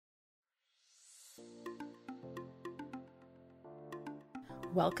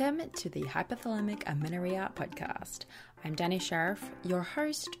Welcome to the Hypothalamic Amenorrhea podcast. I'm Danny Sheriff, your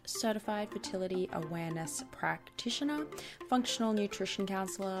host, certified fertility awareness practitioner, functional nutrition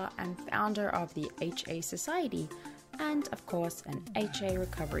counselor, and founder of the HA Society, and of course, an HA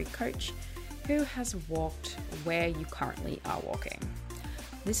recovery coach who has walked where you currently are walking.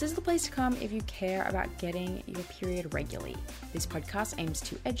 This is the place to come if you care about getting your period regularly. This podcast aims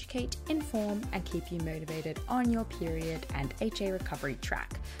to educate, inform, and keep you motivated on your period and HA recovery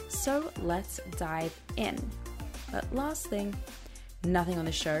track. So let's dive in. But last thing, nothing on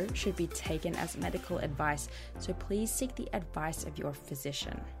the show should be taken as medical advice, so please seek the advice of your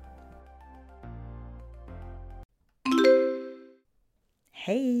physician.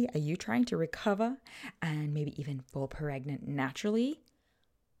 Hey, are you trying to recover and maybe even fall pregnant naturally?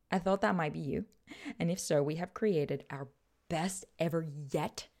 I thought that might be you. And if so, we have created our best ever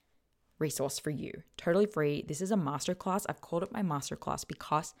yet resource for you. Totally free. This is a masterclass. I've called it my masterclass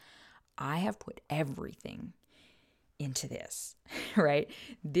because I have put everything into this, right?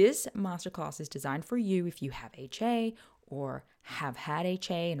 This masterclass is designed for you if you have HA or have had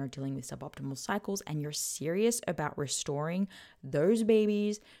HA and are dealing with suboptimal cycles and you're serious about restoring those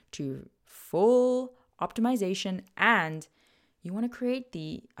babies to full optimization and you want to create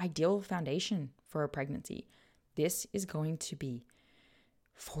the ideal foundation for a pregnancy. This is going to be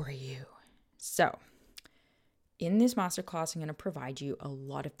for you. So, in this masterclass, I'm going to provide you a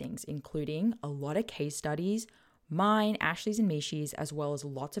lot of things, including a lot of case studies, mine, Ashley's and Mishi's, as well as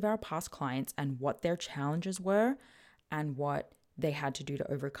lots of our past clients and what their challenges were and what they had to do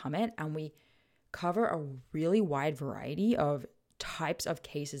to overcome it. And we cover a really wide variety of types of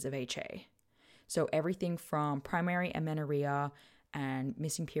cases of HA. So everything from primary amenorrhea and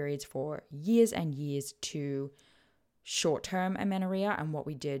missing periods for years and years to short-term amenorrhea and what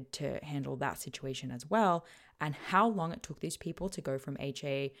we did to handle that situation as well, and how long it took these people to go from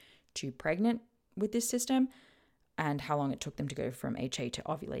HA to pregnant with this system, and how long it took them to go from HA to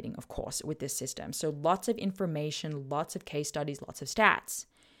ovulating, of course, with this system. So lots of information, lots of case studies, lots of stats.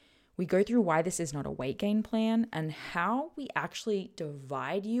 We go through why this is not a weight gain plan and how we actually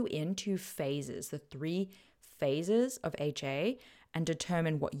divide you into phases, the 3 phases of HA, and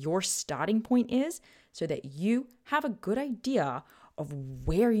determine what your starting point is so that you have a good idea of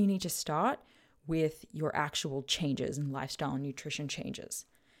where you need to start with your actual changes and lifestyle and nutrition changes.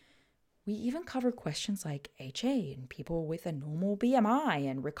 We even cover questions like HA and people with a normal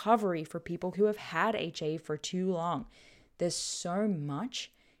BMI and recovery for people who have had HA for too long. There's so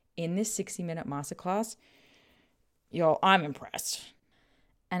much in this 60-minute masterclass. Yo, I'm impressed.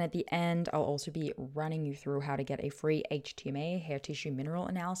 And at the end, I'll also be running you through how to get a free HTMA, hair tissue mineral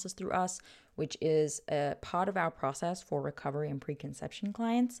analysis through us, which is a part of our process for recovery and preconception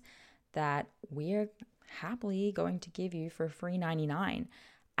clients that we're happily going to give you for free $99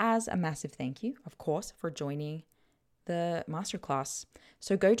 as a massive thank you, of course, for joining the masterclass.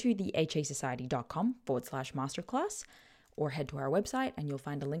 So go to thehasociety.com/masterclass or head to our website and you'll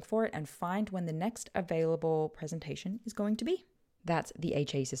find a link for it and find when the next available presentation is going to be. That's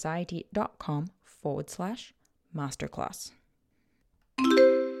thehasociety.com/masterclass.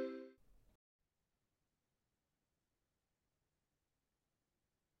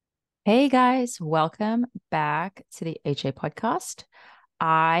 Hey guys, welcome back to the HA podcast.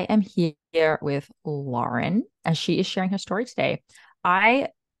 I am here with Lauren and she is sharing her story today. I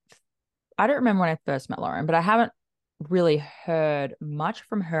don't remember when I first met Lauren, but I haven't really heard much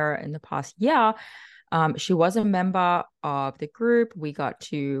from her in the past year. She was a member of the group. We got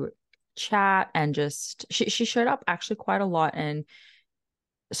to chat and just she showed up actually quite a lot. And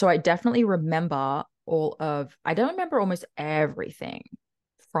so I definitely remember I don't remember almost everything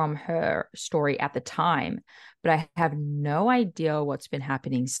from her story at the time, but I have no idea what's been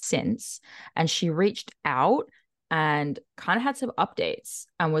happening since. And she reached out and kind of had some updates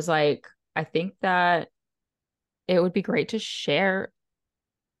and was like, I think that it would be great to share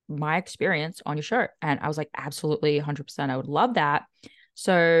my experience on your show. And I was like, absolutely, 100%. I would love that.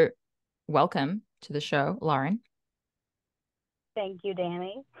 So welcome to the show, Lauren. Thank you,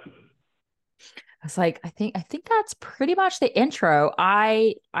 Danny. I was like, I think that's pretty much the intro.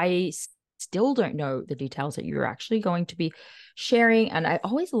 I still don't know the details that you're actually going to be sharing. And I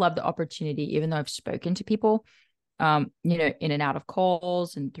always love the opportunity, even though I've spoken to people, in and out of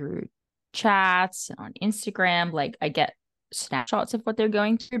calls and through chats on Instagram. Like I get snapshots of what they're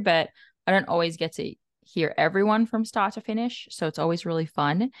going through, but I don't always get to hear everyone from start to finish. So it's always really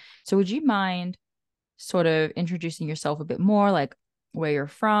fun. So would you mind sort of introducing yourself a bit more, like where you're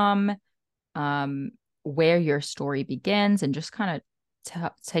from, where your story begins, and just kind of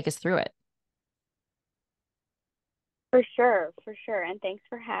take us through it? For sure. And thanks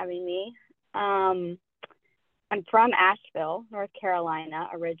for having me. Um, I'm from Asheville, North Carolina,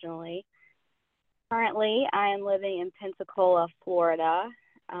 originally. Currently, I am living in Pensacola, Florida.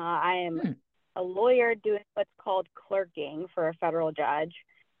 I am Hmm. a lawyer doing what's called clerking for a federal judge.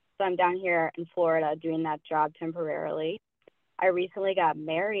 So I'm down here in Florida doing that job temporarily. I recently got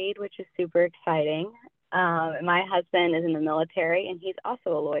married, which is super exciting. My husband is in the military, and he's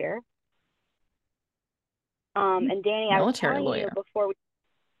also a lawyer. And Danny, I was Military telling you lawyer. before we,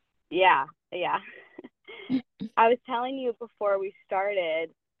 yeah, yeah. I was telling you before we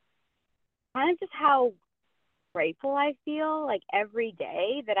started kind of just how grateful I feel like every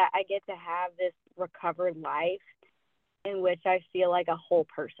day that I get to have this recovered life in which I feel like a whole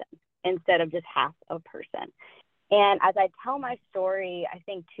person instead of just half a person. And as I tell my story, I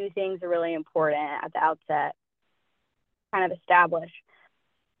think two things are really important at the outset, kind of establish.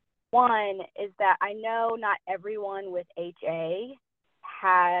 One is that I know not everyone with HA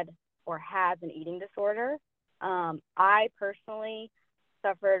had or has an eating disorder. I personally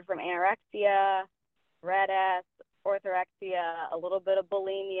suffered from anorexia, red S, orthorexia, a little bit of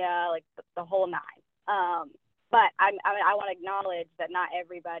bulimia, like the whole nine. But I want to acknowledge that not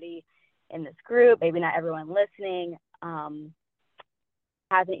everybody in this group, maybe not everyone listening,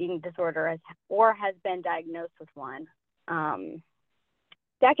 has an eating disorder or has been diagnosed with one. Um,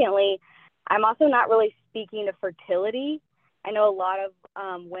 Secondly, I'm also not really speaking to fertility. I know a lot of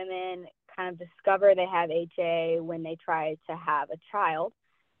women kind of discover they have HA when they try to have a child,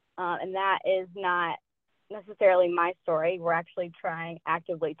 and that is not necessarily my story. We're actually trying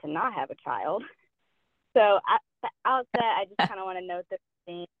actively to not have a child. So at the outset, I just kind of want to note this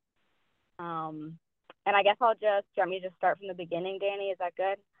thing. And I guess do you want me to just start from the beginning, Danny? Is that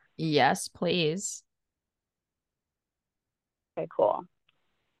good? Yes, please. Okay, cool.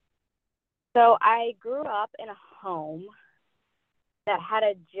 So I grew up in a home that had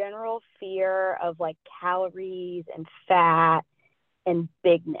a general fear of like calories and fat and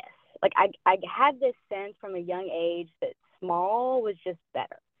bigness. Like I had this sense from a young age that small was just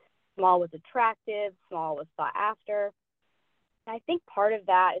better. Small was attractive, small was sought after. And I think part of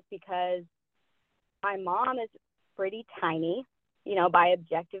that is because my mom is pretty tiny, by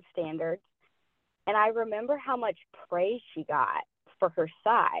objective standards. And I remember how much praise she got for her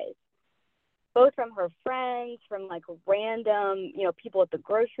size, both from her friends, from like random, people at the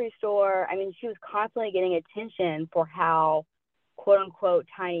grocery store. I mean, she was constantly getting attention for how quote unquote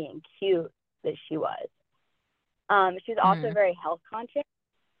tiny and cute that she was. She was also Mm. very health conscious.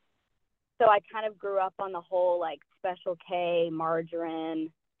 So I kind of grew up on the whole like Special K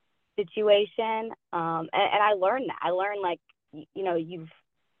margarine situation. And I learned that. I learned like, you've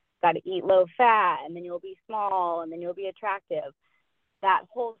got to eat low fat and then you'll be small and then you'll be attractive. That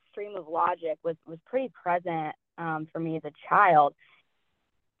whole stream of logic was pretty present for me as a child.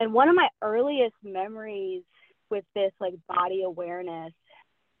 And one of my earliest memories with this like body awareness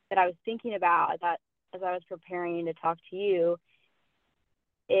that I was thinking about as I was preparing to talk to you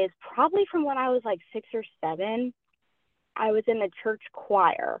is probably from when I was like 6 or 7. I was in the church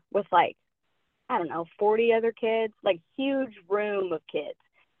choir with like, I don't know, 40 other kids, like huge room of kids.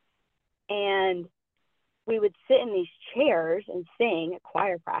 And we would sit in these chairs and sing at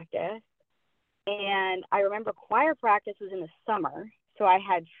choir practice. And I remember choir practice was in the summer, so I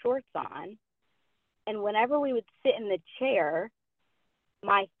had shorts on. And whenever we would sit in the chair,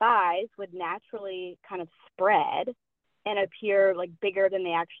 my thighs would naturally kind of spread and appear like bigger than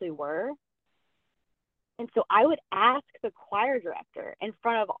they actually were. And so I would ask the choir director in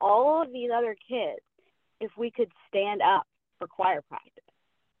front of all of these other kids if we could stand up for choir practice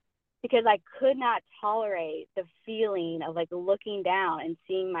because I could not tolerate the feeling of like looking down and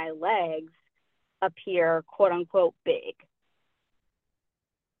seeing my legs appear quote unquote big.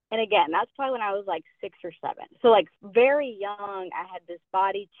 And again, that's probably when I was like 6 or 7. So like very young, I had this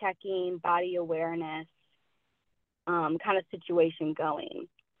body checking, body awareness kind of situation going.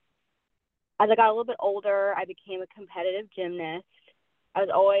 As I got a little bit older, I became a competitive gymnast. I was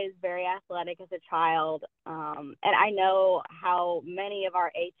always very athletic as a child. And I know how many of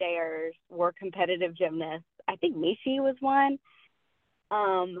our HAers were competitive gymnasts. I think Mishi was one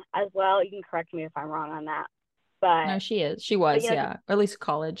as well. You can correct me if I'm wrong on that. No, But, she is. She but was, yeah. Or at least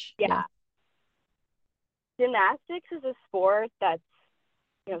college. Yeah. yeah, gymnastics is a sport that's,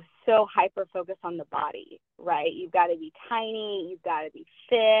 so hyper focused on the body, right? You've got to be tiny, you've got to be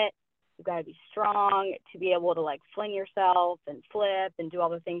fit, you've got to be strong to be able to like fling yourself and flip and do all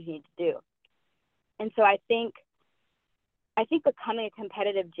the things you need to do. And so I think becoming a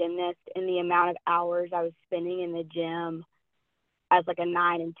competitive gymnast and the amount of hours I was spending in the gym as like a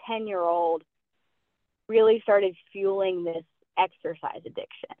 9 and 10-year-old really started fueling this exercise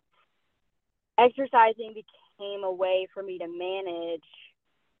addiction. Exercising became a way for me to manage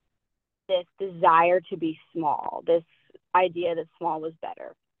this desire to be small, this idea that small was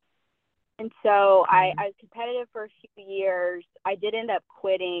better. And so I was competitive for a few years. I did end up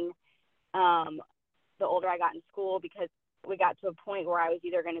quitting the older I got in school, because we got to a point where I was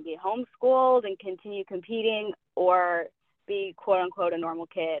either going to be homeschooled and continue competing, or be quote unquote a normal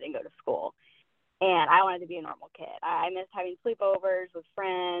kid and go to school. And I wanted to be a normal kid. I missed having sleepovers with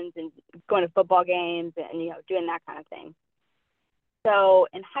friends and going to football games and, doing that kind of thing. So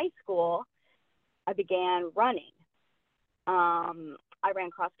in high school, I began running. I ran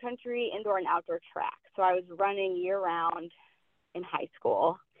cross country, indoor and outdoor track. So I was running year round in high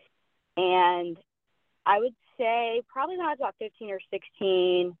school. And I would say probably when I was about 15 or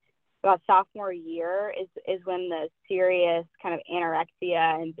 16, about sophomore year is when the serious kind of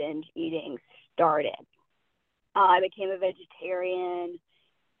anorexia and binge eating started. I became a vegetarian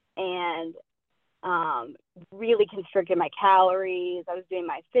and really constricted my calories. I was doing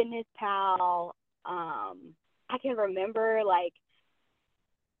my Fitness Pal. I can remember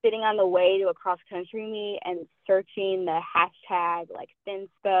sitting on the way to a cross country meet and searching the hashtag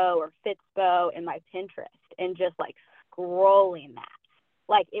Thinspo or Fitspo in my Pinterest and just scrolling that.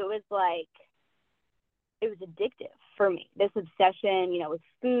 It was addictive for me. This obsession, with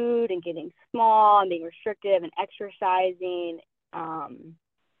food and getting small and being restrictive and exercising. And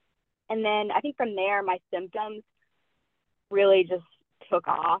then I think from there, my symptoms really just took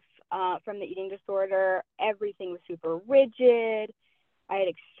off from the eating disorder. Everything was super rigid. I had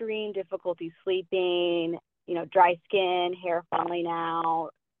extreme difficulty sleeping, dry skin, hair falling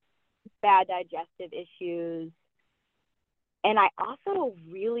out, bad digestive issues. And I also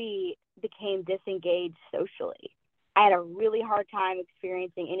really became disengaged socially. I had a really hard time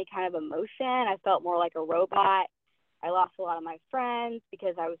experiencing any kind of emotion. I felt more like a robot. I lost a lot of my friends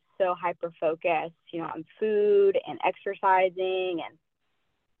because I was so hyper-focused, on food and exercising,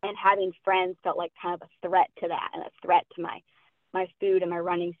 and having friends felt like kind of a threat to that and a threat to my food and my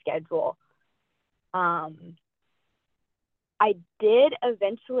running schedule. I did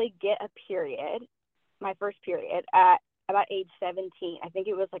eventually get a period, my first period, at about age 17. I think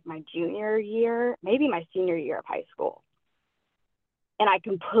it was my junior year, maybe my senior year of high school. And I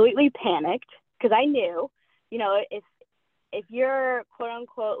completely panicked because I knew, if you're quote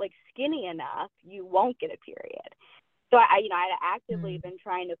unquote skinny enough, you won't get a period. So I had actively been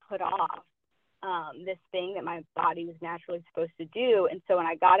trying to put off this thing that my body was naturally supposed to do. And so when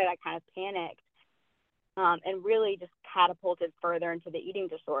I got it, I kind of panicked and really just catapulted further into the eating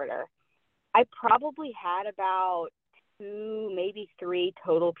disorder. I probably had about 2, maybe 3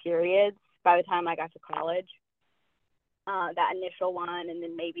 total periods by the time I got to college. That initial one, and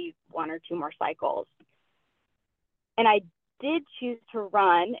then maybe 1 or 2 more cycles. And I did choose to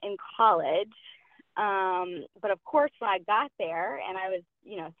run in college. But of course, when I got there and I was,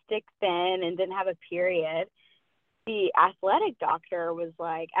 stick thin and didn't have a period, the athletic doctor was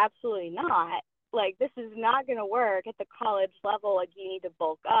like, absolutely not. This is not going to work at the college level. You need to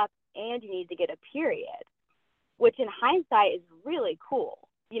bulk up and you need to get a period, which in hindsight is really cool.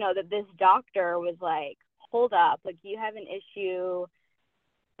 That this doctor was like, hold up, you have an issue.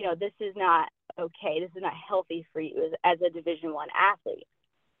 This is not okay. This is not healthy for you as a Division I athlete.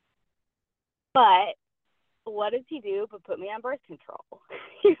 But what does he do but put me on birth control?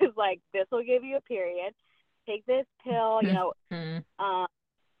 He was like, this will give you a period. Take this pill.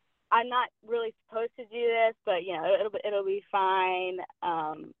 I'm not really supposed to do this, but it'll be fine.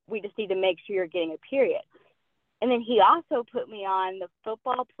 We just need to make sure you're getting a period. And then he also put me on the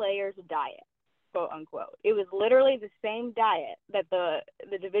football player's diet, quote unquote. It was literally the same diet that the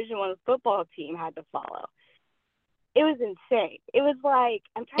Division I football team had to follow. It was insane. It was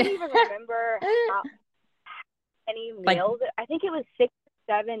I'm trying to even remember how many meals. I think it was 6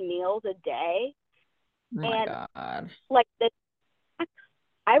 or 7 meals a day. Oh my God.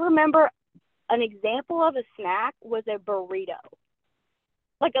 I remember an example of a snack was a burrito.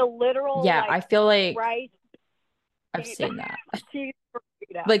 A literal I feel like rice. I've seen that. Cheese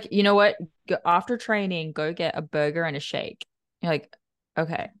burrito. You know what? After training, go get a burger and a shake. You're like,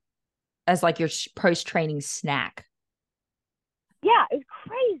 okay. As your post-training snack. Yeah, it was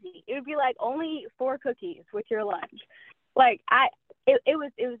crazy. It would be only 4 cookies with your lunch. It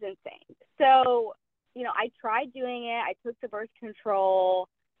was insane. So, I tried doing it. I took the birth control.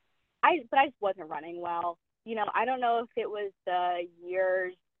 But I just wasn't running well. I don't know if it was the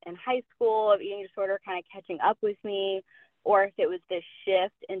years in high school of eating disorder kind of catching up with me, or if it was this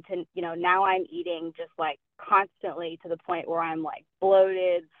shift into, now I'm eating just like constantly to the point where I'm like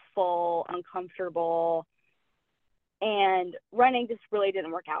bloated, full, uncomfortable. And running just really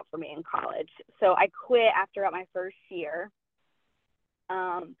didn't work out for me in college. So I quit after my first year.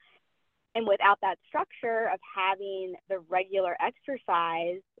 And without that structure of having the regular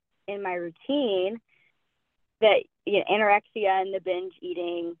exercise in my routine, that anorexia and the binge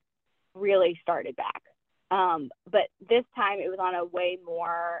eating really started back. But this time it was on a way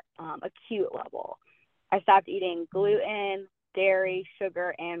more acute level. I stopped eating gluten, dairy,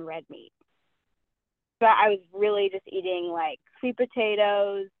 sugar, and red meat. So I was really just eating like sweet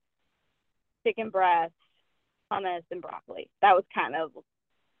potatoes, chicken breast, hummus, and broccoli. That was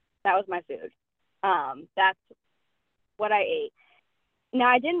my food. That's what I ate. Now,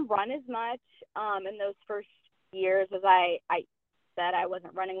 I didn't run as much in those first years as I said I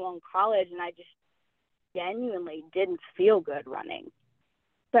wasn't running well in college, and I just genuinely didn't feel good running.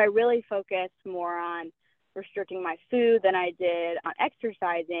 So I really focused more on restricting my food than I did on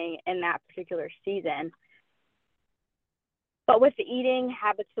exercising in that particular season. But with the eating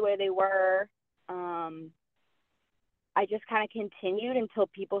habits the way they were, I just kind of continued until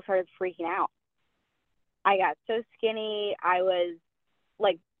people started freaking out. I got so skinny. I was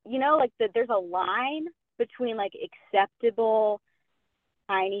like, there's a line between like acceptable,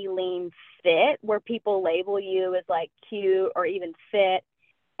 tiny, lean, fit, where people label you as like cute or even fit.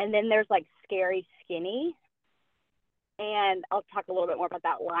 And then there's like scary skinny. And I'll talk a little bit more about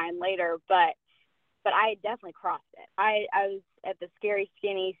that line later, but I definitely crossed it. I was at the scary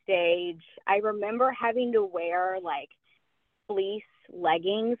skinny stage. I remember having to wear like fleece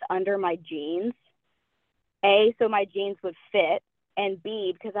leggings under my jeans. A, so my jeans would fit, and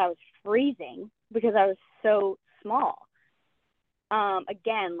B, because I was freezing because I was so small.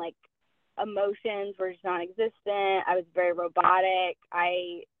 Again, like emotions were just non-existent. I was very robotic.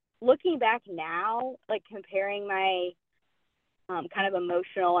 Looking back now, like comparing my kind of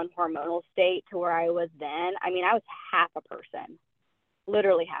emotional and hormonal state to where I was then, I mean, I was half a person,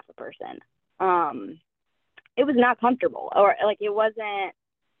 literally half a person. It was not comfortable, or like I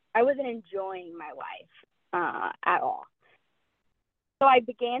wasn't enjoying my life at all. So I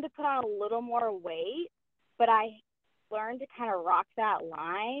began to put on a little more weight, but I learned to kind of rock that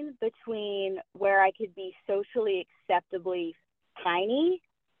line between where I could be socially acceptably tiny,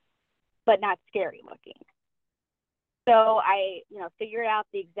 but not scary looking. So I, figured out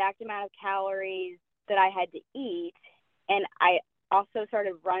the exact amount of calories that I had to eat. And I also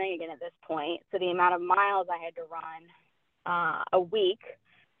started running again at this point. So the amount of miles I had to run a week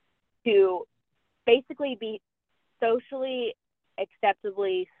to basically be socially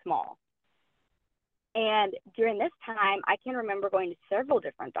acceptably small. And during this time, I can remember going to several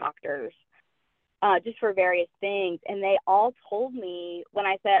different doctors just for various things. And they all told me when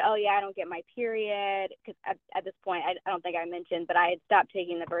I said, oh, yeah, I don't get my period, because at this point, I don't think I mentioned, but I had stopped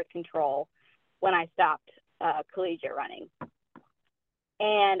taking the birth control when I stopped collegiate running.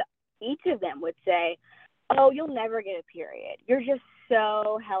 And each of them would say, oh, you'll never get a period. You're just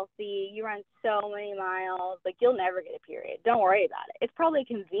so healthy. You run so many miles. Like, you'll never get a period. Don't worry about it. It's probably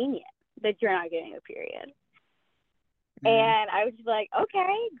convenient that you're not getting a period. And I was just like,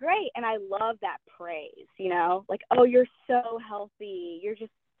 okay, great. And I love that praise, like, oh, you're so healthy. You're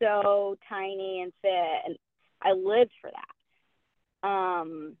just so tiny and fit. And I lived for that.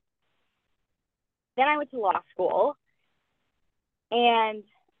 Then I went to law school. And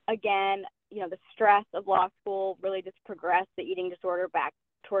again, the stress of law school really just progressed the eating disorder back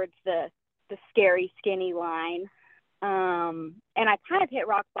towards the scary skinny line. And I kind of hit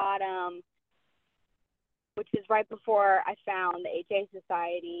rock bottom, which is right before I found the HA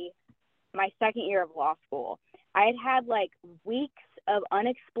Society, my second year of law school. I had like weeks of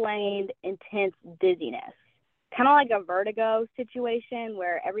unexplained intense dizziness, kind of like a vertigo situation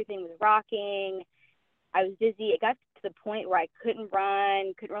where everything was rocking. I was dizzy. It got to the point where I couldn't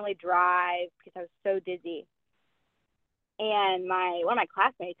run, couldn't really drive because I was so dizzy. And one of my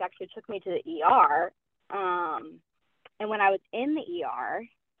classmates actually took me to the ER. And when I was in the ER,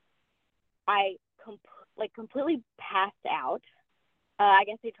 I completely passed out. I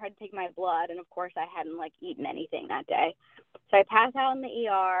guess they tried to take my blood, and of course I hadn't like eaten anything that day. So I passed out in the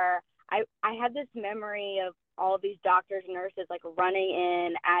ER. I had this memory of all of these doctors and nurses like running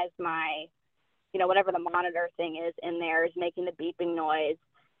in as my, whatever the monitor thing is in there is making the beeping noise.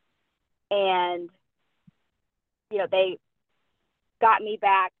 And, they got me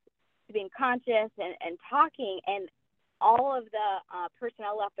back to being conscious and talking, and all of the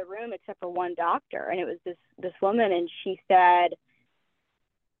personnel left the room except for one doctor. And it was this woman, and she said,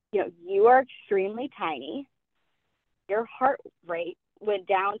 you are extremely tiny. your heart rate went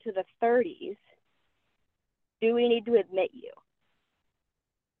down to the 30s. Do we need to admit you?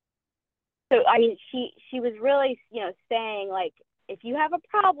 So, I mean, she was really, saying, like, if you have a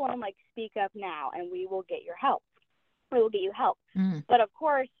problem, like, speak up now and we will get your help. We will get you help. But of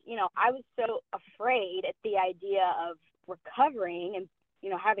course, I was so afraid at the idea of recovering and,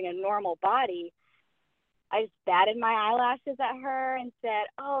 having a normal body. I just batted my eyelashes at her and said,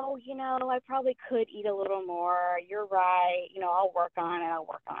 oh, I probably could eat a little more. You're right. I'll work on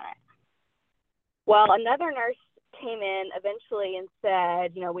it. Well, another nurse came in eventually and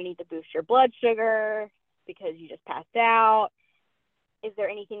said, we need to boost your blood sugar because you just passed out. Is there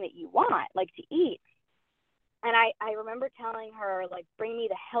anything that you want, like, to eat? And I remember telling her, like, bring me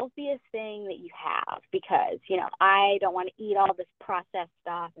the healthiest thing that you have because, I don't want to eat all this processed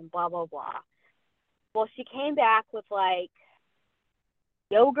stuff and blah, blah, blah. Well, she came back with, like,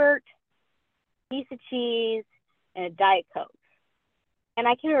 yogurt, piece of cheese, and a Diet Coke. And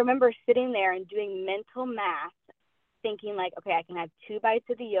I can remember sitting there and doing mental math, thinking, like, okay, I can have 2 bites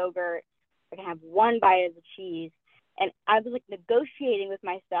of the yogurt. I can have 1 bite of the cheese. And I was, like, negotiating with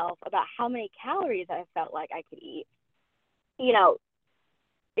myself about how many calories I felt like I could eat,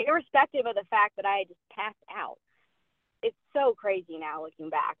 irrespective of the fact that I had just passed out. It's so crazy now looking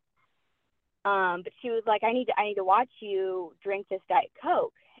back. But she was like, I need to watch you drink this Diet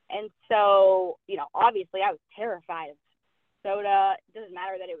Coke. And so, obviously I was terrified of soda. It doesn't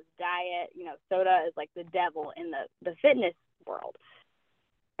matter that it was diet. Soda is like the devil in the fitness world.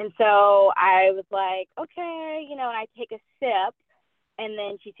 And so I was like, okay, and I take a sip, and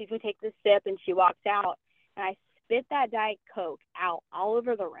then she sees me take the sip, and she walks out, and I spit that Diet Coke out all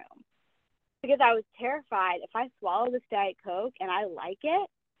over the room because I was terrified if I swallow this Diet Coke and I like it,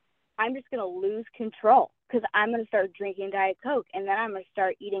 I'm just going to lose control because I'm going to start drinking Diet Coke, and then I'm going to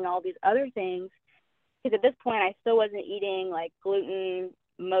start eating all these other things because at this point I still wasn't eating, like, gluten,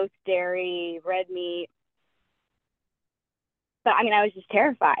 most dairy, red meat. But, I mean, I was just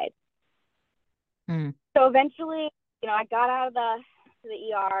terrified. So eventually, I got out of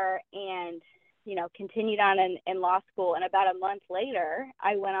the ER and, continued on in law school. And about a month later,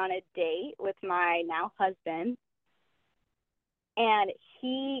 I went on a date with my now husband. And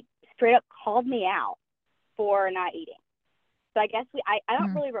he straight up called me out for not eating. So I guess I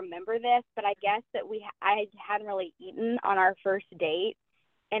don't really remember this, but I guess that I hadn't really eaten on our first date.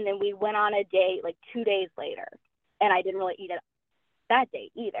 And then we went on a date, like, 2 days later. And I didn't really eat it that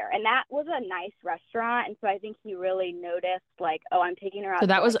day either. And that was a nice restaurant. And so I think he really noticed, like, oh, I'm taking her out. So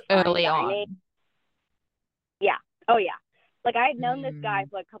that to, was like, early fine on. dining. Yeah. Oh, yeah. Like, I had known this guy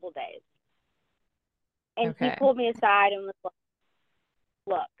for, like, a couple of days. And he pulled me aside and was like,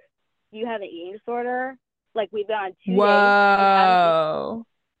 look, you have an eating disorder. Like, we've been on 2 dates. Whoa.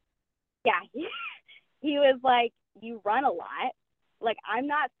 Yeah. He was like, you run a lot. Like, I'm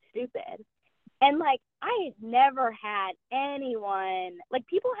not stupid. And, like, I had never had anyone, like,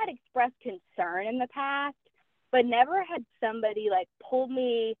 people had expressed concern in the past, but never had somebody, like, pulled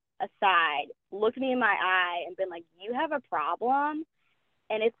me aside, looked me in my eye, and been like, you have a problem,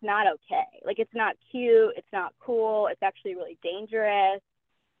 and it's not okay. Like, it's not cute. It's not cool. It's actually really dangerous.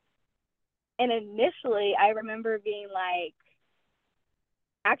 And initially, I remember being like,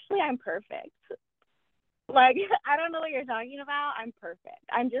 actually, I'm perfect. Like, I don't know what you're talking about. I'm perfect.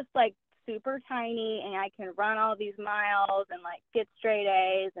 I'm just, like, super tiny, and I can run all these miles and, like, get straight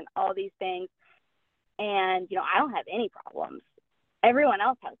A's and all these things. And, I don't have any problems. Everyone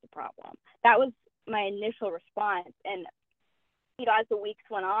else has a problem. That was my initial response. And, as the weeks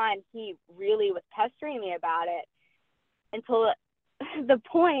went on, he really was pestering me about it until the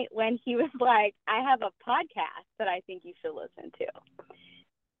point when he was like, I have a podcast that I think you should listen to.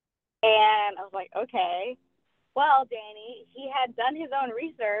 And I was like, okay. Well, Danny, he had done his own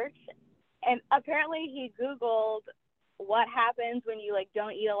research, and apparently he Googled what happens when you, like,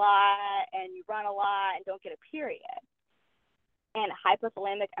 don't eat a lot and you run a lot and don't get a period. And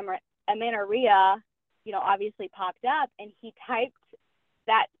hypothalamic amenorrhea, obviously popped up, and he typed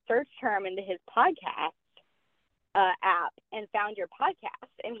that search term into his podcast app and found your podcast.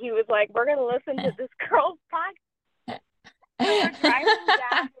 And he was like, we're going to listen to this girl's podcast. So we're driving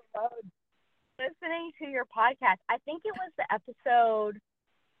down the road listening to your podcast. I think it was the episode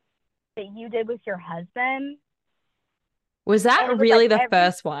that you did with your husband. Was that really, like, the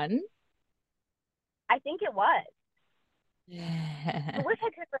first one? I think it was. Yeah. I wish I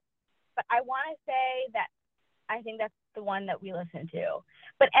could, but I want to say that I think that's the one that we listened to.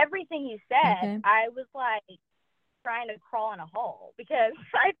 But everything you said, I was like trying to crawl in a hole because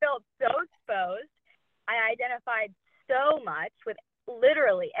I felt so exposed. I identified so much with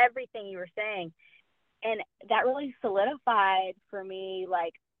literally everything you were saying. And that really solidified for me,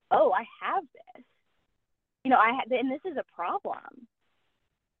 like, oh, I have this. And this is a problem.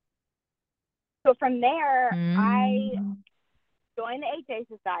 So from there, I joined the HA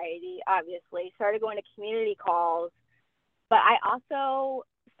Society, obviously, started going to community calls, but I also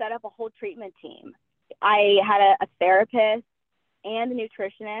set up a whole treatment team. I had a therapist and a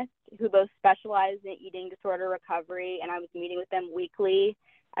nutritionist who both specialized in eating disorder recovery, and I was meeting with them weekly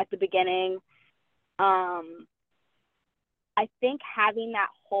at the beginning. I think having that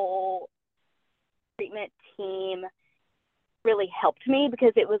whole treatment team really helped me,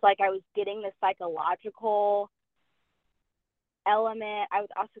 because it was like I was getting the psychological element. I was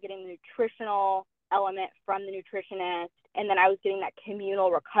also getting the nutritional element from the nutritionist, and then I was getting that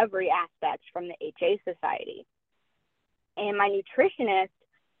communal recovery aspect from the HA Society. And my nutritionist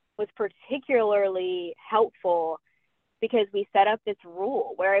was particularly helpful because we set up this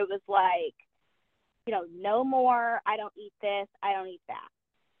rule where it was like, no more, I don't eat this, I don't eat that.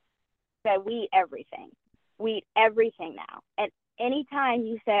 So we eat everything. We eat everything now. And anytime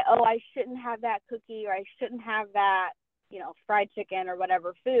you say, oh, I shouldn't have that cookie, or I shouldn't have that, fried chicken or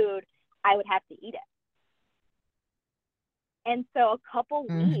whatever food, I would have to eat it. And so a couple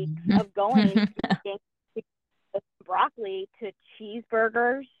weeks of going from broccoli to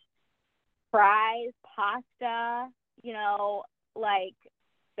cheeseburgers, fries, pasta, like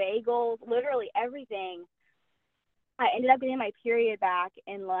bagels, literally everything, I ended up getting my period back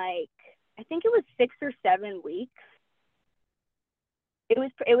in I think it was 6 or 7 weeks. It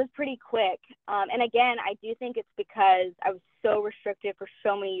was pretty quick. And again, I do think it's because I was so restricted for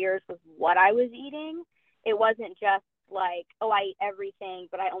so many years with what I was eating. It wasn't just like, oh, I eat everything,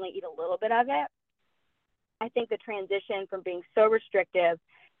 but I only eat a little bit of it. I think the transition from being so restrictive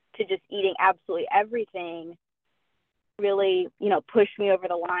to just eating absolutely everything really, pushed me over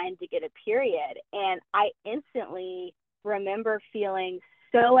the line to get a period. And I instantly remember feeling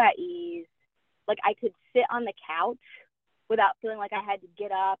so at ease. Like I could sit on the couch without feeling like I had to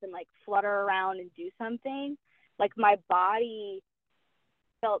get up and like flutter around and do something. Like my body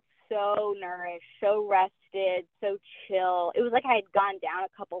felt so nourished, so rested, so chill. It was like I had gone down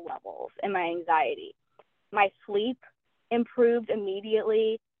a couple levels in my anxiety. My sleep improved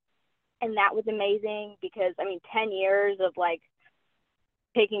immediately. And that was amazing because, 10 years of like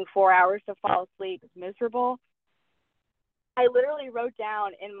taking 4 hours to fall asleep is miserable. I literally wrote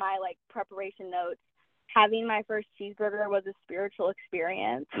down in my like preparation notes, having my first cheeseburger was a spiritual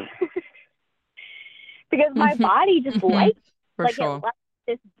experience. Because my body just liked it liked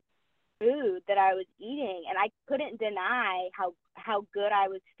this food that I was eating, and I couldn't deny how good I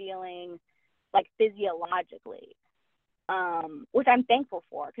was feeling, like physiologically, which I'm thankful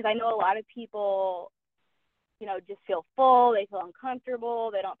for, because I know a lot of people, just feel full, they feel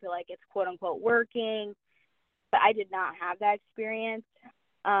uncomfortable, they don't feel like it's quote unquote working, but I did not have that experience.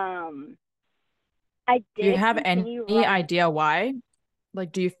 Do you have any idea why?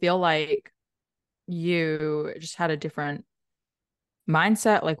 Like, do you feel like you just had a different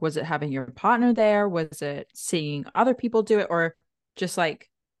mindset? Like, was it having your partner there? Was it seeing other people do it? Or just like,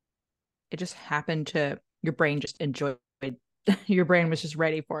 it just happened to, your brain just enjoyed, your brain was just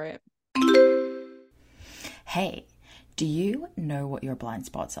ready for it? Hey, do you know what your blind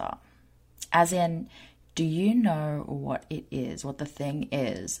spots are? As in, do you know what it is, what the thing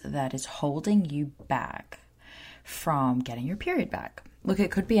is that is holding you back from getting your period back? Look,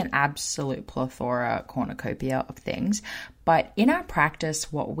 it could be an absolute plethora, cornucopia of things, but in our practice,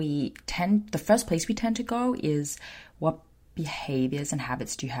 the first place we tend to go is, what behaviors and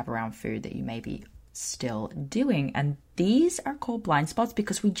habits do you have around food that you may be still doing? And these are called blind spots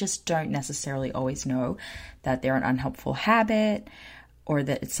because we just don't necessarily always know that they're an unhelpful habit, or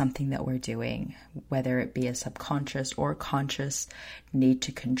that it's something that we're doing, whether it be a subconscious or conscious need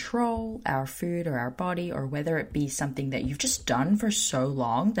to control our food or our body, or whether it be something that you've just done for so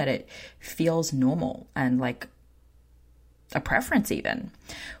long that it feels normal and like a preference even.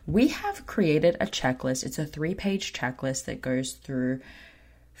 We have created a checklist. It's a 3-page checklist that goes through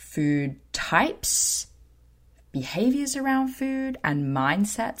food types, behaviors around food, and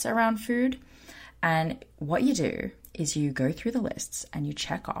mindsets around food. And what you do is you go through the lists and you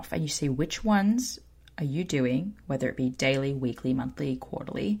check off and you see which ones are you doing, whether it be daily, weekly, monthly,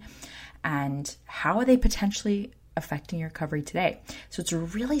 quarterly, and how are they potentially affecting your recovery today. So it's a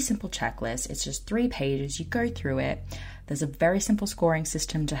really simple checklist. It's just 3 pages. You go through it. There's a very simple scoring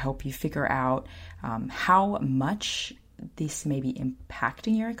system to help you figure out how much this may be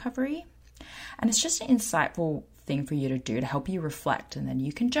impacting your recovery. And it's just an insightful thing for you to do to help you reflect, and then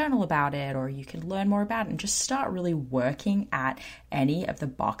you can journal about it, or you can learn more about it and just start really working at any of the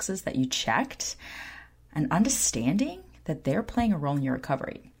boxes that you checked. and understanding that they're playing a role in your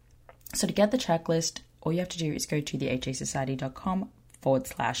recovery. So to get the checklist, all you have to do is go to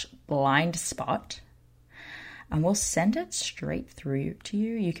thehasociety.com/blind spot, and we'll send it straight through to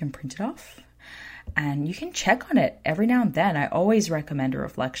you. You can print it off and you can check on it every now and then. I always recommend a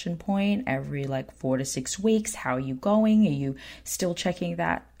reflection point every 4 to 6 weeks. How are you going? Are you still checking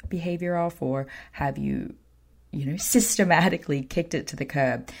that behavior off, or have you systematically kicked it to the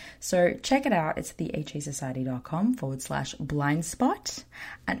curb? So check it out. It's thehasociety.com/blind spot,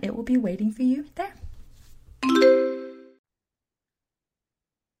 and it will be waiting for you there.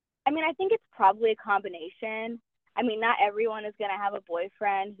 I mean, I think it's probably a combination. I mean, not everyone is going to have a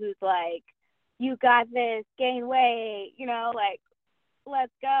boyfriend who's like, you got this, gain weight,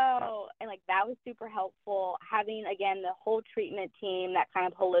 let's go. And that was super helpful. Having, again, the whole treatment team, that kind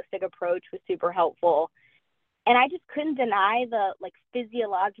of holistic approach was super helpful. And I just couldn't deny the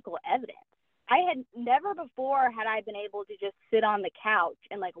physiological evidence. I had never before had I been able to just sit on the couch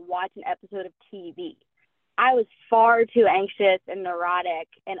and watch an episode of TV. I was far too anxious and neurotic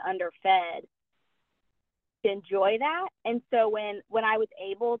and underfed to enjoy that. And so when I was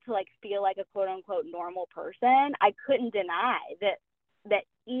able to feel like a quote unquote normal person, I couldn't deny that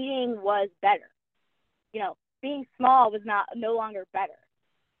eating was better. Being small was no longer better.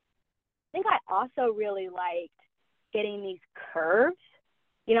 I think I also really liked getting these curves.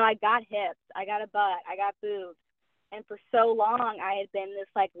 I got hips, I got a butt, I got boobs. And for so long, I had been this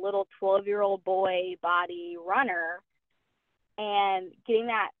little 12-year-old boy body runner, and getting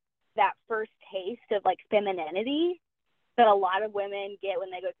that first taste of femininity that a lot of women get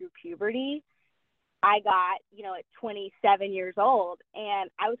when they go through puberty, I got, at 27 years old, and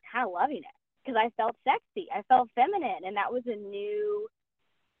I was kind of loving it because I felt sexy. I felt feminine, and that was a new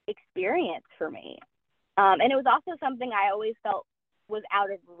experience for me. And it was also something I always felt was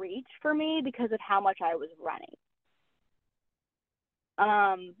out of reach for me because of how much I was running.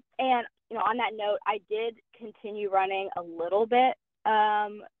 And, on that note, I did continue running a little bit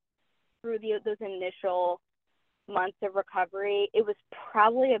through those initial months of recovery. It was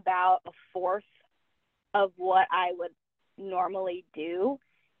probably about a fourth of what I would normally do.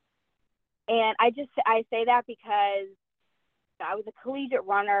 And I say that because I was a collegiate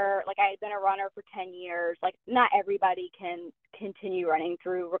runner. I had been a runner for 10 years. Not everybody can continue running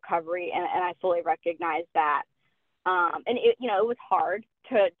through recovery, and I fully recognize that. And it was hard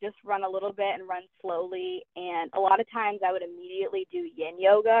to just run a little bit and run slowly. And a lot of times I would immediately do yin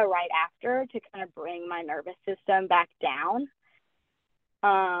yoga right after to kind of bring my nervous system back down.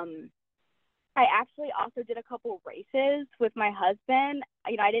 I actually also did a couple races with my husband.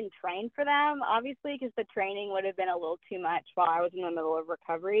 I didn't train for them, obviously, because the training would have been a little too much while I was in the middle of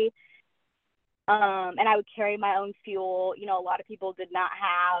recovery. And I would carry my own fuel. A lot of people did not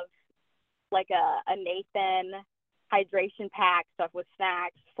have a Nathan hydration pack stuff with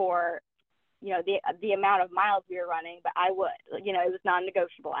snacks for, the amount of miles we were running, but I would, it was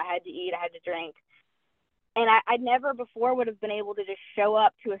non-negotiable. I had to eat, I had to drink. And I never before would have been able to just show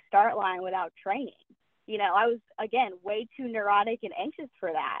up to a start line without training. I was, again, way too neurotic and anxious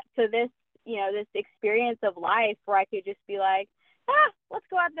for that. So this experience of life where I could just be let's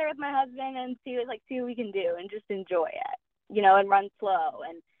go out there with my husband and see what we can do and just enjoy it, and run slow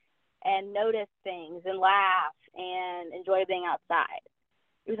and notice things and laugh and enjoy being outside.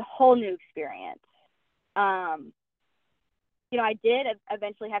 It was a whole new experience. I did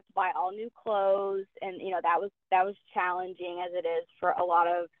eventually have to buy all new clothes, and that was challenging, as it is for a lot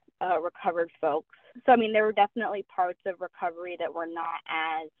of recovered folks. So there were definitely parts of recovery that were not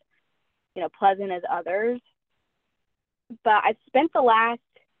as pleasant as others. But I've spent the last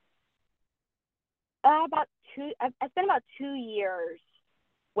about 2 years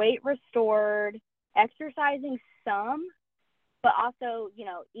weight restored, exercising some, but also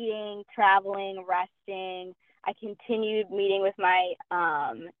eating, traveling, resting. I continued meeting with my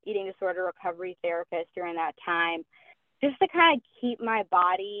eating disorder recovery therapist during that time, just to kind of keep my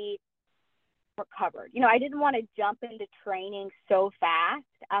body recovered. I didn't want to jump into training so fast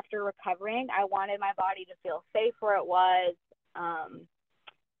after recovering. I wanted my body to feel safe where it was.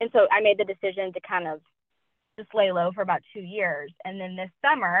 And so I made the decision to kind of just lay low for about 2 years. And then this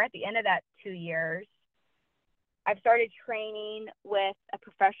summer, at the end of that 2 years, I've started training with a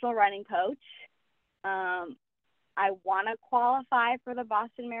professional running coach. I want to qualify for the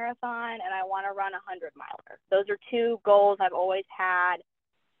Boston Marathon, and I want to run a 100-miler. Those are two goals I've always had,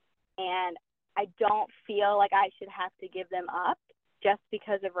 and I don't feel like I should have to give them up just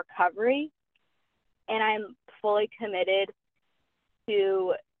because of recovery. And I'm fully committed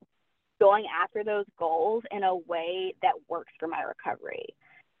to going after those goals in a way that works for my recovery.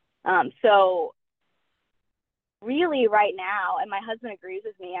 So really right now, and my husband agrees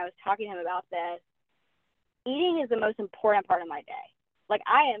with me, I was talking to him about this, eating is the most important part of my day. Like,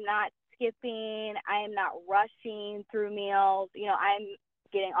 I am not skipping, I am not rushing through meals. You know, I'm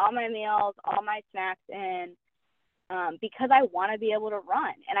getting all my meals, all my snacks in, because I want to be able to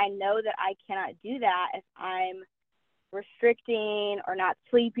run. And I know that I cannot do that if I'm restricting or not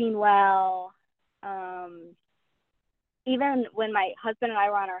sleeping well. Even when my husband and I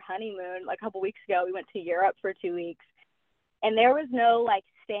were on our honeymoon like a couple weeks ago, we went to Europe for 2 weeks, and there was no like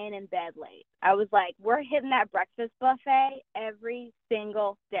staying in bed late. I was like, we're hitting that breakfast buffet every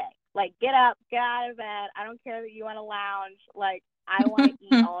single day. Like, get up, get out of bed. I don't care that you want to lounge. Like, I want to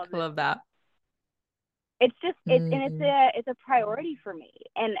eat all of I this. love that. It's just it's a priority for me.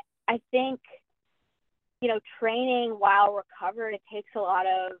 And I think, you know, training while recovered, it takes a lot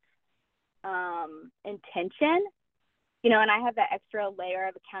of intention, you know, and I have that extra layer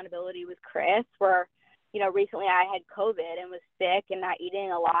of accountability with Chris where, you know, recently I had COVID and was sick and not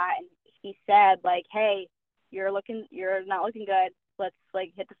eating a lot. And he said like, hey, you're not looking good. Let's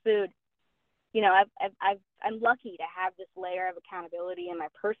like hit the food. You know, I'm lucky to have this layer of accountability in my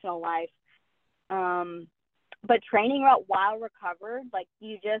personal life. But training while recovered, like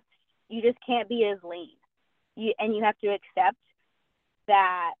you just can't be as lean. And you have to accept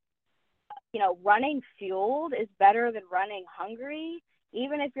that, you know, running fueled is better than running hungry,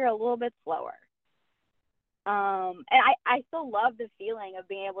 even if you're a little bit slower. And I still love the feeling of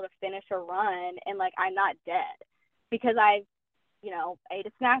being able to finish a run and like I'm not dead because I've, you know, ate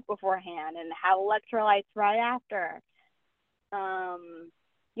a snack beforehand and have electrolytes right after.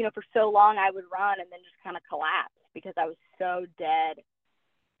 You know, for so long I would run and then just kind of collapse because I was so dead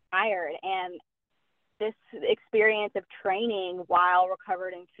tired. And this experience of training while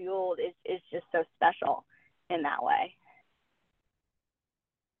recovered and fueled is just so special in that way.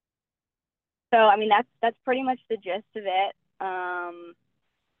 So, I mean, that's pretty much the gist of it.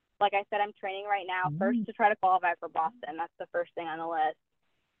 Like I said, I'm training right now first to try to qualify for Boston. That's the first thing on the list.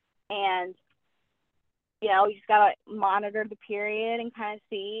 And, you know, you just got to monitor the period and kind of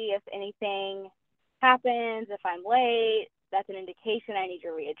see if anything happens. If I'm late, that's an indication I need to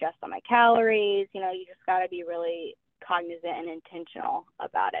readjust on my calories. You know, you just got to be really cognizant and intentional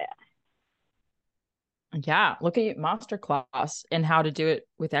about it. Yeah, look at your masterclass and how to do it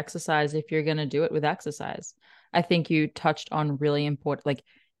with exercise if you're going to do it with exercise. I think you touched on really important, like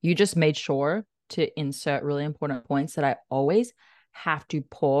you just made sure to insert really important points that I always have to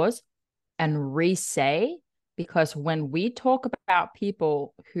pause and re-say, because when we talk about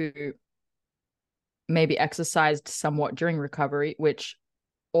people who maybe exercised somewhat during recovery, which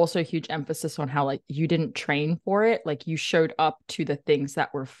also huge emphasis on how like you didn't train for it, like you showed up to the things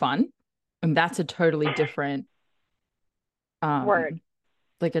that were fun. And that's a totally different word.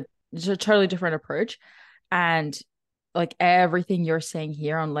 Like it's a totally different approach. And like everything you're saying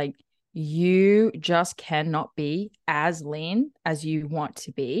here on like you just cannot be as lean as you want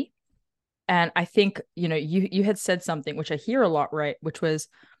to be. And I think, you know, you had said something which I hear a lot, right? Which was,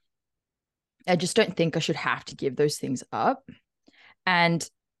 I just don't think I should have to give those things up. And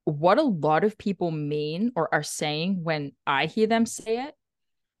what a lot of people mean or are saying when I hear them say it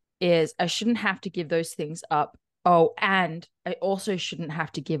is I shouldn't have to give those things up. Oh, and I also shouldn't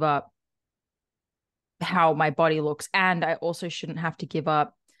have to give up how my body looks. And I also shouldn't have to give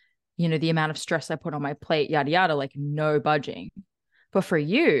up, you know, the amount of stress I put on my plate, yada, yada, like no budging. But for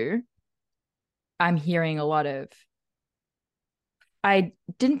you, I'm hearing a lot of, I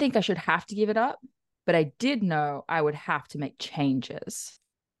didn't think I should have to give it up, but I did know I would have to make changes.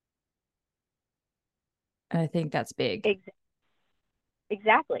 And I think that's big.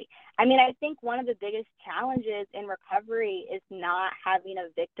 Exactly. I mean, I think one of the biggest challenges in recovery is not having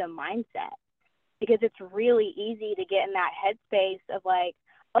a victim mindset, because it's really easy to get in that headspace of like,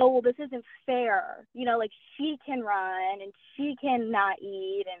 oh, well, this isn't fair. You know, like she can run and she cannot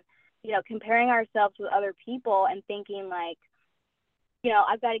eat, and, you know, comparing ourselves with other people and thinking like, you know,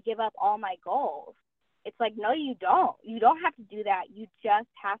 I've got to give up all my goals. It's like, no, you don't. You don't have to do that. You just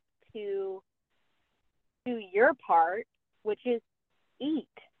have to do your part, which is eat.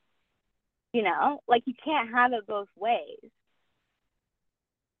 You know, like you can't have it both ways.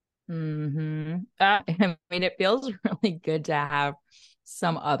 I mean, it feels really good to have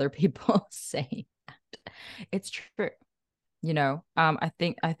some other people say that. It's true. You know, I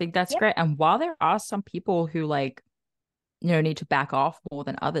think that's great. And while there are some people who like, you know, need to back off more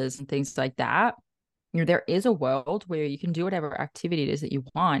than others and things like that, you know, there is a world where you can do whatever activity it is that you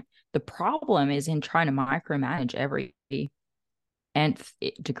want. The problem is in trying to micromanage every nth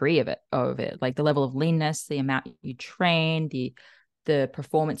degree of it, like the level of leanness, the amount you train, the the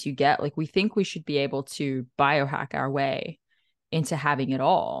performance you get. Like we think we should be able to biohack our way into having it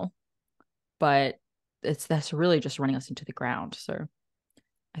all, but that's really just running us into the ground. So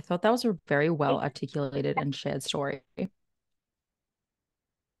I thought that was a very well articulated and shared story.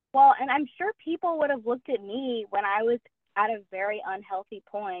 Well, and I'm sure people would have looked at me when I was at a very unhealthy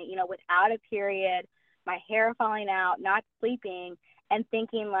point, you know, without a period, my hair falling out, not sleeping, and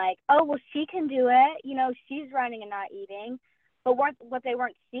thinking like, oh, well, she can do it. You know, she's running and not eating. But what they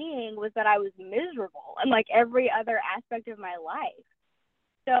weren't seeing was that I was miserable in like every other aspect of my life.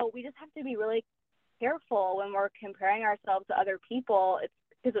 So we just have to be really careful when we're comparing ourselves to other people. It's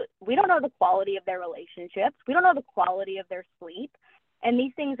because we don't know the quality of their relationships. We don't know the quality of their sleep. And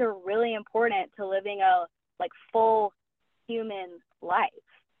these things are really important to living a like full human life.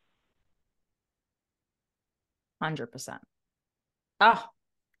 100%. Oh,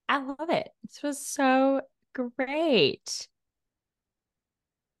 I love it. This was so great.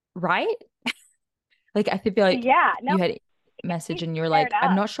 Right? Like I feel like Yeah, no, you had a it message needs and to you're be like, paired up.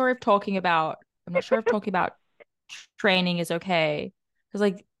 I'm not sure if talking about training is okay. Because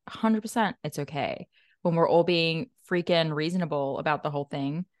like 100% it's okay when we're all being freaking reasonable about the whole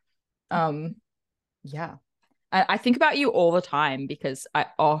thing. Um, yeah. I think about you all the time because I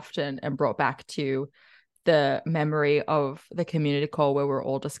often am brought back to the memory of the community call where we're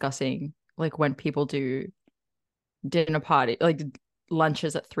all discussing like when people do dinner party, like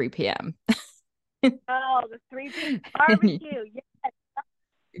lunches at 3 p.m. Oh, the 3 p.m. barbecue. Yes,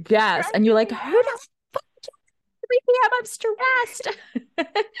 Yes. stress And you're like, me who out. the fuck 3 p.m.? I'm stressed.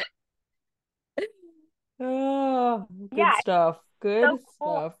 Oh, good Yeah, it's stuff. so Good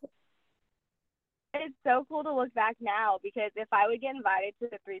cool. stuff. It's so cool to look back now because if I would get invited to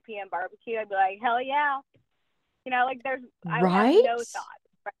the 3 p.m. barbecue, I'd be like, hell yeah. You know, like I would have no Right?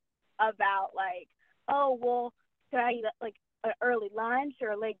 thought about like, oh, well, should I eat like an early lunch or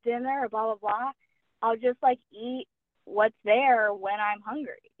a late dinner or blah, blah, blah. I'll just like eat what's there when I'm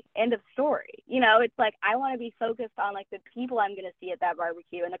hungry. End of story. You know, it's like I want to be focused on like the people I'm going to see at that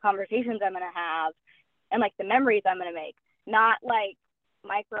barbecue and the conversations I'm going to have and like the memories I'm going to make, not like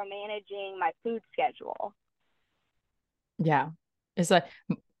micromanaging my food schedule. Yeah. It's like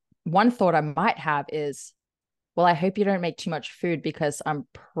one thought I might have is, well, I hope you don't make too much food because I'm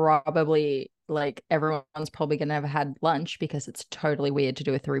probably like everyone's probably gonna have had lunch because it's totally weird to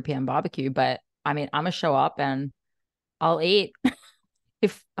do a 3 p.m. barbecue. But I mean, I'm gonna show up and I'll eat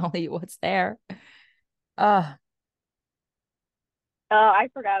if I'll eat what's there. Uh Oh, I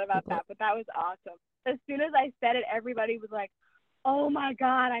forgot about people that, but that was awesome. As soon as I said it, everybody was like, "Oh my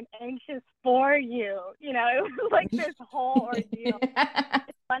God, I'm anxious for you." You know, it was like this whole ordeal.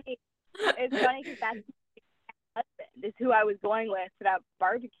 It's funny. It's funny because that's my husband is who I was going with to that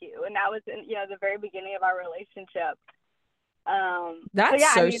barbecue, and that was in the very beginning of our relationship. So That's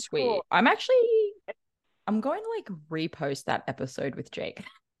yeah, I so mean, it's sweet. cool. I'm going to like repost that episode with Jake.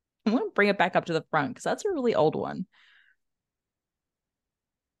 I'm gonna bring it back up to the front because that's a really old one.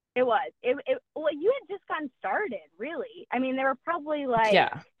 It was. Well, you had just gotten started, really. I mean, there were probably like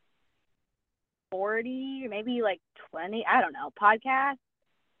Yeah. 40, maybe like 20, I don't know, podcasts.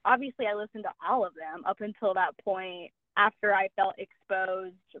 Obviously I listened to all of them up until that point after I felt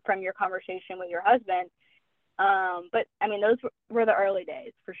exposed from your conversation with your husband. But I mean, those were the early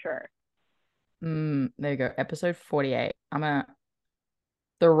days for sure. There you go. Episode 48.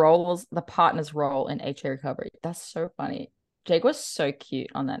 The partner's role in HA recovery. That's so funny. Jake was so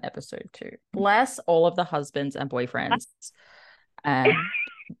cute on that episode too. Bless all of the husbands and boyfriends. And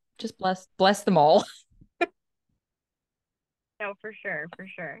just bless them all. No, for sure, for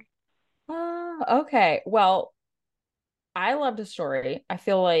sure. Okay. Well, I loved the story. I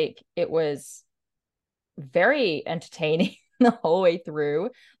feel like it was very entertaining the whole way through.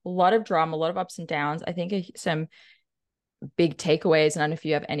 A lot of drama, a lot of ups and downs. I think some big takeaways. And I don't know if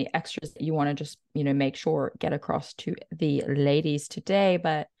you have any extras that you want to just, make sure get across to the ladies today.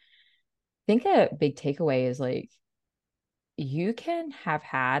 But I think a big takeaway is like you can have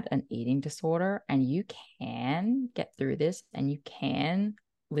had an eating disorder and you can get through this and you can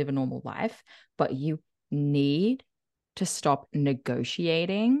live a normal life, but you need to stop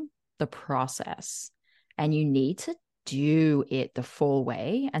negotiating the process and you need to do it the full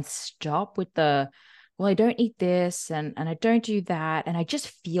way and stop with the, well, I don't eat this and I don't do that and I just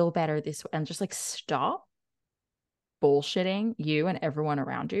feel better this way, and just like stop bullshitting you and everyone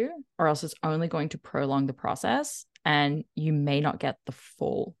around you, or else it's only going to prolong the process and you may not get the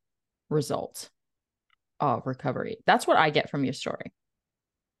full result of recovery. That's what I get from your story.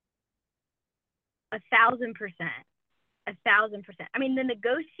 1,000%. 1,000%. I mean, the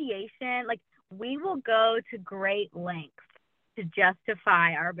negotiation, like we will go to great lengths to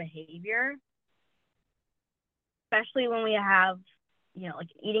justify our behavior, especially when we have, like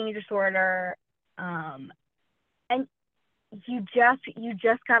eating disorder. And you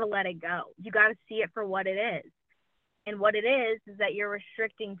just got to let it go. You got to see it for what it is. And what it is that you're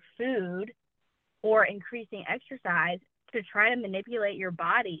restricting food or increasing exercise to try to manipulate your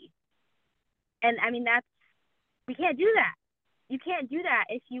body. And I mean, we can't do that. You can't do that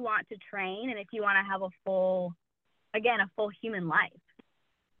if you want to train and if you want to have a full human life.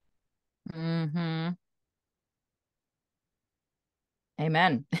 Mm-hmm.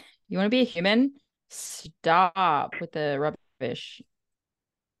 Amen. You want to be a human? Stop with the rubbish.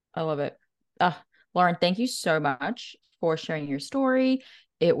 I love it. Lauren, thank you so much for sharing your story.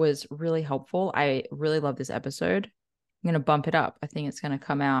 It was really helpful. I really love this episode. I'm going to bump it up. I think it's going to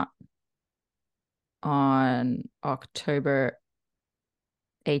come out on October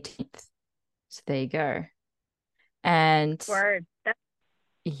 18th. So there you go. And word.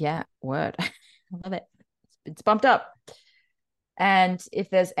 Yeah, word. I love it. It's bumped up. And if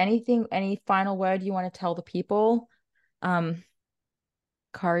there's any final word you want to tell the people,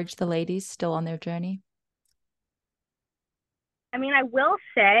 encourage the ladies still on their journey. I mean, I will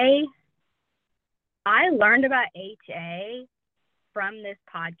say I learned about HA from this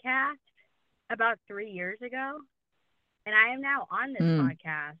podcast about 3 years ago. And I am now on this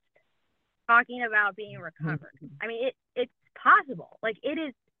podcast talking about being recovered. I mean, it's possible. Like it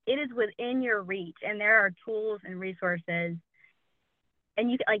is within your reach, and there are tools and resources,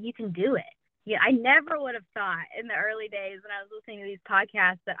 and you can do it. Yeah, I never would have thought in the early days when I was listening to these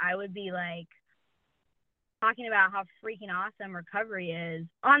podcasts that I would be like talking about how freaking awesome recovery is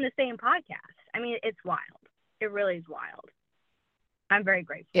on the same podcast. I mean, it's wild. It really is wild. I'm very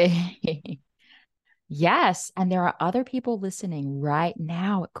grateful. Yes. And there are other people listening right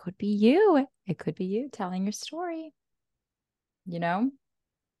now. It could be you. It could be you telling your story.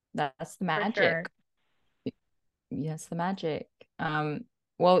 That's the magic. For sure. Yes, the magic.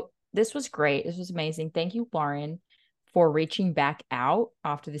 Well, this was great. This was amazing. Thank you, Lauren, for reaching back out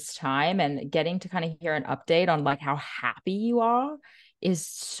after this time and getting to kind of hear an update on like how happy you are is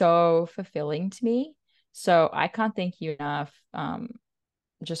so fulfilling to me. So I can't thank you enough.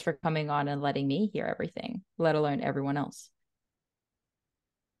 Just for coming on and letting me hear everything, let alone everyone else.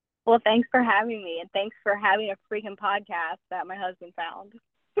 Well, thanks for having me, and thanks for having a freaking podcast that my husband found.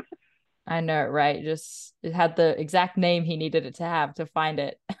 I know, right? Just it had the exact name he needed it to have to find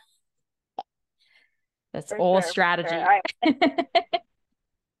it. That's for all sure, strategy. Sure. All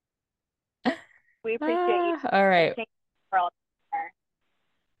right. We appreciate you. All right.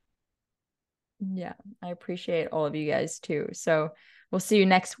 Yeah, I appreciate all of you guys too. So we'll see you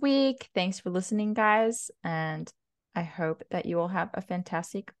next week. Thanks for listening, guys. And I hope that you all have a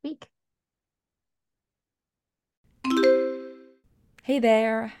fantastic week. Hey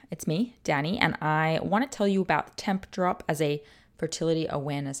there, it's me, Danny, and I want to tell you about Tempdrop as a fertility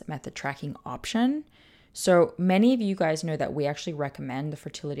awareness method tracking option. So many of you guys know that we actually recommend the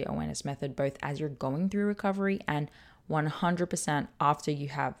fertility awareness method both as you're going through recovery and 100% after you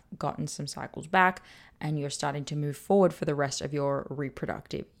have gotten some cycles back and you're starting to move forward for the rest of your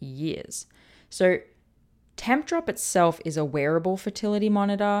reproductive years. So Tempdrop itself is a wearable fertility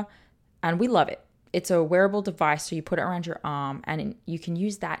monitor and we love it. It's a wearable device, so you put it around your arm and you can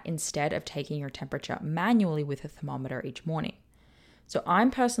use that instead of taking your temperature manually with a thermometer each morning. So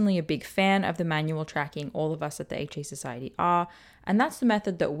I'm personally a big fan of the manual tracking. All of us at the HA Society are. And that's the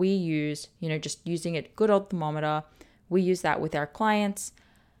method that we use, just using a good old thermometer. We use that with our clients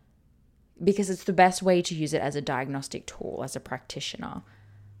because it's the best way to use it as a diagnostic tool as a practitioner.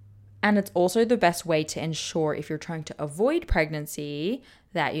 And it's also the best way to ensure if you're trying to avoid pregnancy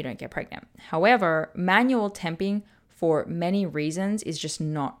that you don't get pregnant. However, manual temping for many reasons is just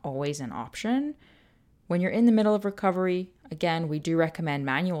not always an option. When you're in the middle of recovery, again, we do recommend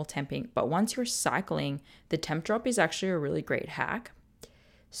manual temping, but once you're cycling, the Tempdrop is actually a really great hack.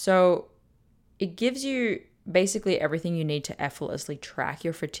 So it gives you basically everything you need to effortlessly track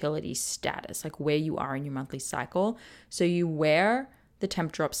your fertility status, like where you are in your monthly cycle. So you wear the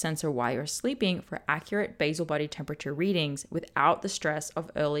Tempdrop sensor while you're sleeping for accurate basal body temperature readings without the stress of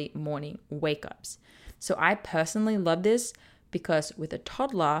early morning wake-ups. So I personally love this because with a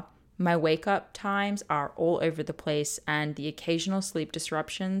toddler, my wake-up times are all over the place and the occasional sleep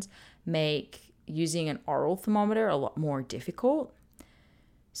disruptions make using an oral thermometer a lot more difficult.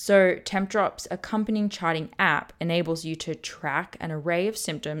 So Tempdrop's accompanying charting app enables you to track an array of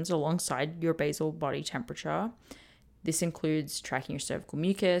symptoms alongside your basal body temperature. This includes tracking your cervical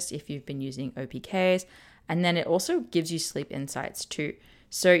mucus if you've been using OPKs, and then it also gives you sleep insights too.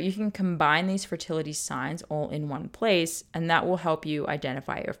 So you can combine these fertility signs all in one place, and that will help you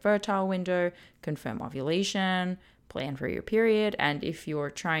identify your fertile window, confirm ovulation, plan for your period, and if you're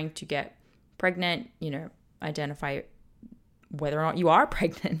trying to get pregnant, identify whether or not you are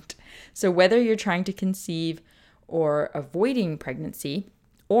pregnant. So whether you're trying to conceive or avoiding pregnancy,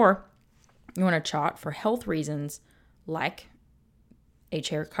 or you want to chart for health reasons like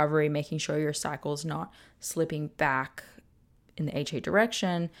HA recovery, making sure your cycle's not slipping back in the HA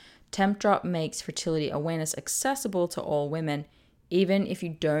direction, Tempdrop makes fertility awareness accessible to all women, even if you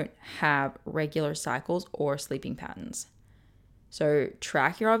don't have regular cycles or sleeping patterns. So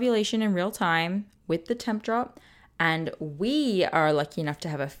track your ovulation in real time with the Tempdrop, and we are lucky enough to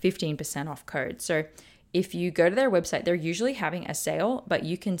have a 15% off code. So if you go to their website, they're usually having a sale, but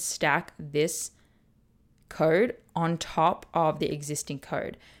you can stack this code on top of the existing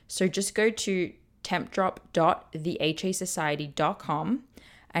code. So just go to tempdrop.thehasociety.com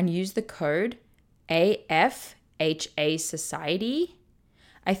and use the code AFHA Society.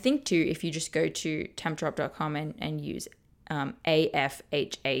 I think too, if you just go to tempdrop.com and use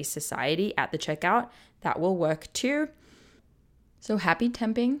AFHA Society at the checkout, that will work too. So happy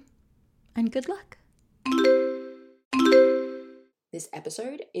temping and good luck. This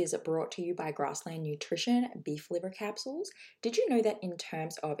episode is brought to you by Grassland Nutrition beef liver capsules. Did you know that in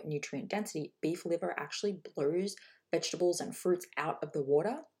terms of nutrient density, beef liver actually blows vegetables and fruits out of the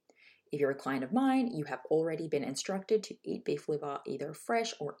water? If you're a client of mine, you have already been instructed to eat beef liver either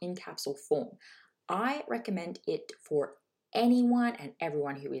fresh or in capsule form. I recommend it for anyone and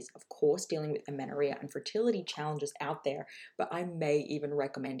everyone who is, of course, dealing with amenorrhea and fertility challenges out there, but I may even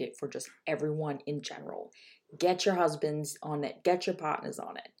recommend it for just everyone in general. Get your husbands on it, get your partners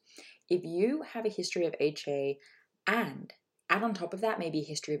on it. If you have a history of HA and add on top of that maybe a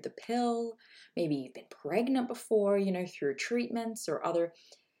history of the pill, maybe you've been pregnant before, through treatments or other,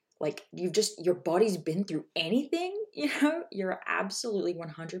 your body's been through anything, you're absolutely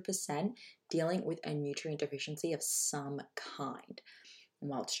 100% dealing with a nutrient deficiency of some kind. And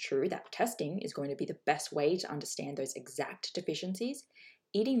while it's true that testing is going to be the best way to understand those exact deficiencies,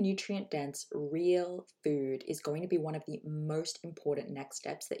 eating nutrient-dense, real food is going to be one of the most important next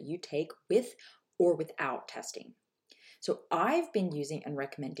steps that you take with or without testing. So I've been using and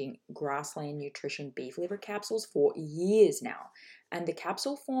recommending Grassland Nutrition beef liver capsules for years now. And the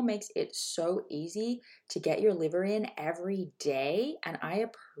capsule form makes it so easy to get your liver in every day. And I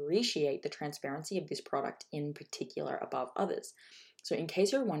appreciate the transparency of this product in particular above others. So in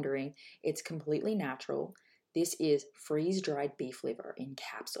case you're wondering, it's completely natural. This is freeze-dried beef liver in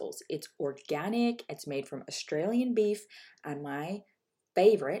capsules. It's organic, it's made from Australian beef, and my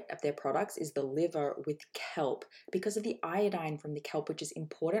favorite of their products is the liver with kelp because of the iodine from the kelp, which is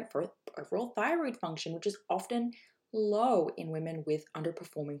important for overall thyroid function, which is often low in women with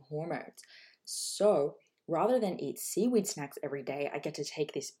underperforming hormones. So rather than eat seaweed snacks every day, I get to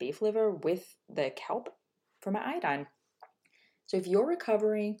take this beef liver with the kelp for my iodine. So if you're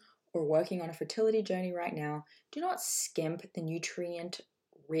recovering or working on a fertility journey right now, do not skimp the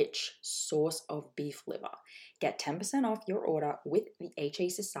nutrient-rich source of beef liver. Get 10% off your order with the HA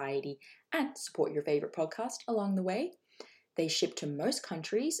Society and support your favorite podcast along the way. They ship to most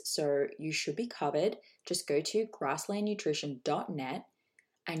countries, so you should be covered. Just go to grasslandnutrition.net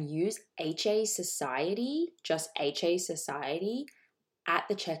and use HA Society, just HA Society, at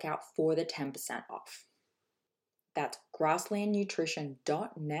the checkout for the 10% off. That's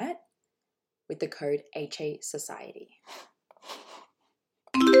grasslandnutrition.net with the code HA Society.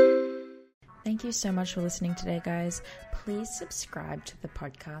 Thank you so much for listening today, guys. Please subscribe to the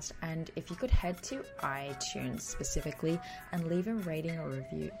podcast, and if you could head to iTunes specifically and leave a rating or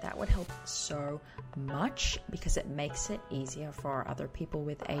review, that would help so much because it makes it easier for other people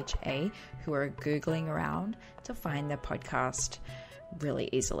with HA who are Googling around to find the podcast really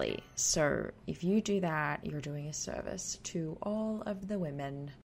easily. So if you do that, you're doing a service to all of the women